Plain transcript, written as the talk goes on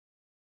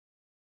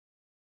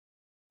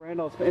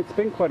Randall, it's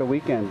been quite a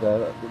weekend.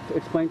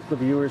 Explain to the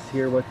viewers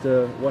here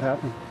what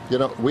happened. You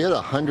know, we had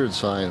 100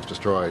 signs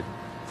destroyed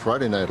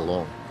Friday night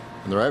alone,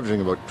 and they're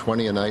averaging about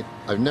 20 a night.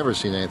 I've never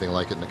seen anything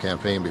like it in a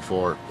campaign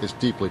before. It's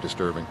deeply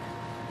disturbing.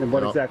 And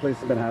what exactly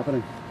has been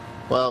happening?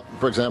 Well,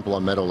 for example,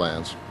 on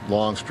Meadowlands,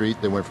 Long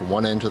Street, they went from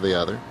one end to the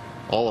other.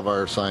 All of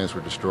our signs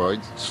were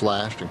destroyed,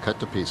 slashed, and cut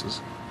to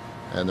pieces,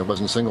 and there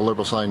wasn't a single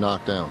Liberal sign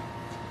knocked down.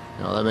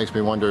 You know, that makes me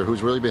wonder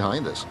who's really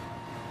behind this.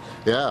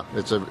 Yeah,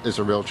 it's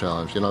a real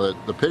challenge. You know,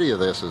 the pity of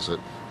this is that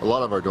a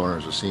lot of our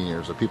donors are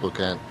seniors, that people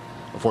can't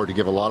afford to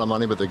give a lot of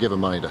money, but they're giving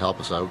money to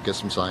help us out, get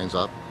some signs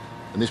up.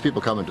 And these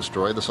people come and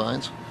destroy the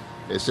signs.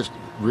 It's just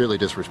really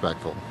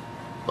disrespectful.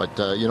 But,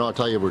 you know, I'll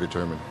tell you, we're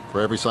determined.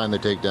 For every sign they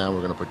take down,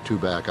 we're going to put 2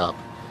 back up.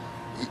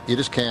 You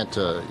just can't,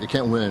 you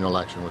can't win an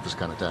election with this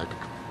kind of tactic.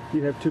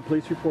 You have 2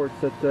 police reports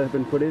that have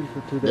been put in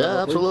for 2 days.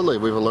 Yeah, absolutely.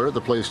 We've alerted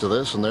the police to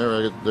this, and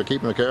they're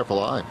keeping a careful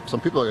eye. Some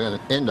people are going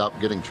to end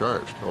up getting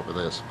charged over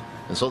this.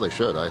 And so they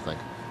should, I think.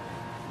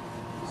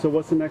 So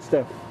what's the next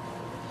step?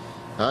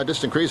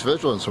 Just increase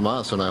vigilance from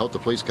us, and I hope the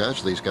police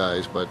catch these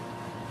guys. But,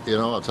 you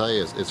know, I'll tell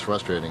you, it's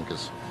frustrating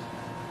because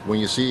when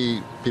you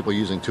see people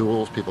using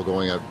tools, people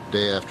going out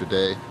day after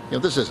day, you know,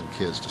 this isn't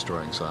kids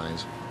destroying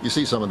signs. You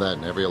see some of that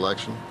in every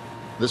election.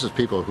 This is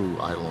people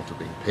who, I don't know if they're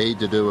being paid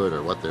to do it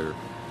or what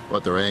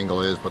their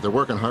angle is, but they're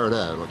working hard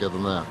at it, I'll give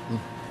them that.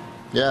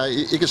 Yeah,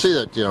 you can see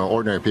that, you know,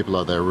 ordinary people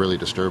out there are really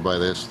disturbed by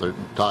this. They're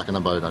talking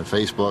about it on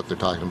Facebook, they're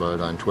talking about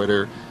it on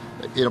Twitter.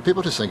 You know,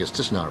 people just think it's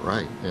just not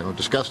right. You know,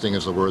 disgusting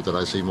is the word that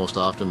I see most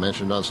often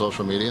mentioned on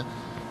social media.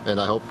 And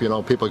I hope, you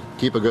know, people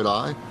keep a good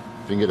eye.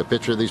 If you can get a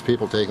picture of these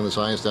people taking the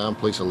signs down,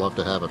 police will love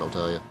to have it, I'll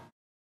tell you.